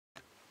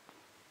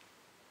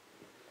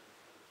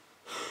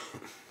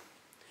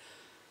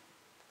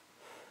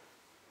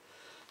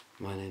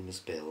My name is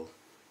Bill.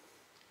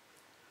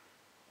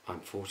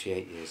 I'm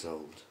 48 years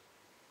old.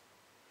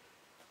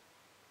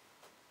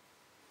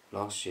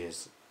 Last year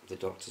the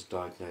doctors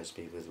diagnosed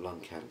me with lung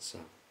cancer.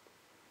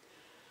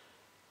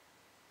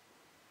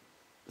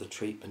 The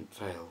treatment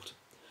failed.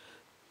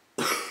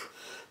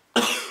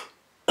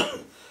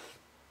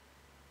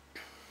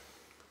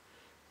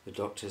 The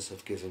doctors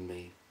have given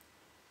me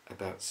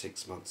about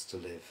 6 months to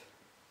live.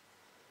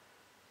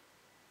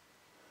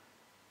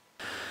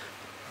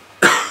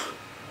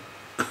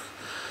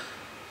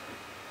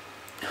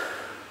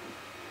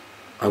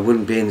 I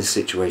wouldn't be in this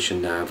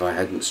situation now if I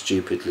hadn't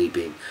stupidly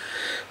been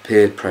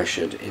peer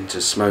pressured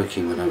into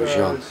smoking when I was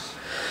young. Hey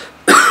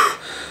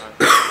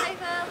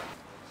Phil.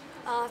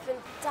 Oh, I've been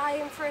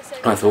dying for a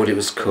cigarette. I thought it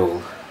was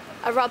cool.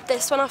 I robbed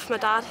this one off my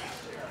dad.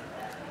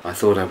 I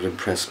thought I would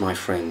impress my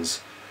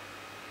friends.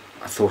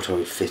 I thought I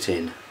would fit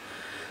in.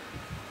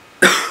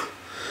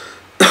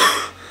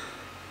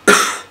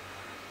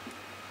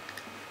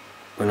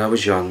 When I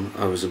was young,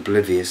 I was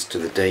oblivious to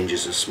the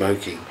dangers of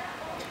smoking.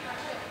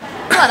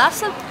 What, have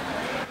some?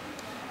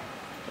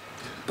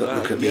 But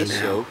look at me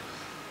now.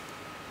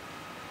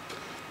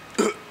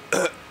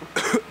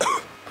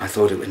 I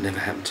thought it would never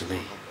happen to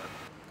me.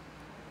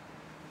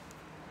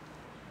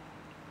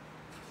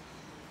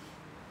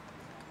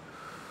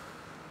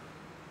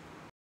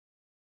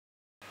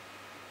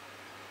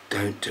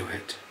 Don't do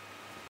it.